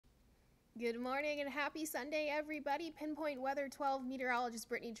Good morning and happy Sunday, everybody. Pinpoint Weather 12 meteorologist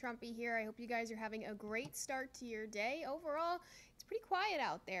Brittany Trumpy here. I hope you guys are having a great start to your day. Overall, it's pretty quiet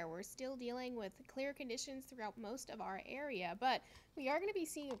out there. We're still dealing with clear conditions throughout most of our area, but we are going to be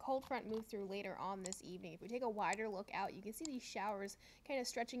seeing a cold front move through later on this evening. If we take a wider look out, you can see these showers kind of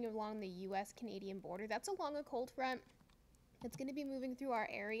stretching along the U.S.-Canadian border. That's along a cold front. It's going to be moving through our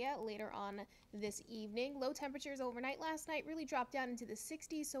area later on this evening. Low temperatures overnight last night really dropped down into the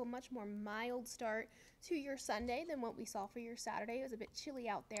 60s, so a much more mild start to your Sunday than what we saw for your Saturday. It was a bit chilly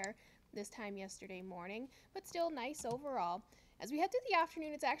out there this time yesterday morning, but still nice overall. As we head through the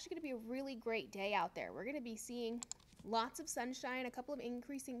afternoon, it's actually going to be a really great day out there. We're going to be seeing lots of sunshine, a couple of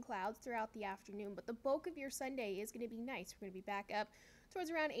increasing clouds throughout the afternoon, but the bulk of your Sunday is going to be nice. We're going to be back up towards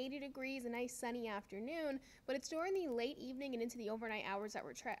around 80 degrees, a nice sunny afternoon, but it's during the late evening and into the overnight hours that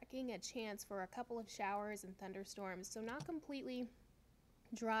we're tracking a chance for a couple of showers and thunderstorms, so not completely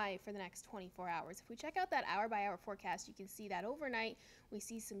dry for the next 24 hours. If we check out that hour-by-hour forecast, you can see that overnight we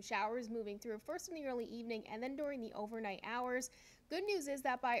see some showers moving through, first in the early evening and then during the overnight hours. Good news is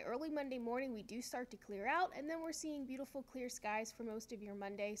that by early Monday morning we do start to clear out, and then we're seeing beautiful clear skies for most of your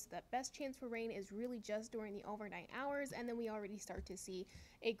Monday, so that best chance for rain is really just during the overnight hours, and then we already start to see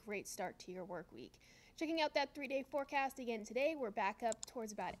a great start to your work week. Checking out that 3-day forecast again today, we're back up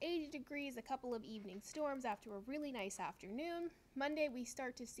towards about 80 degrees, a couple of evening storms after a really nice afternoon. Monday, we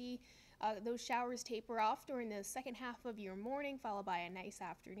start to see those showers taper off during the second half of your morning, followed by a nice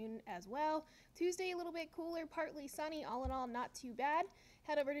afternoon as well. Tuesday, a little bit cooler, partly sunny. All in all, not too bad.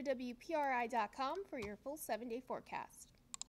 Head over to WPRI.com for your full 7-day forecast.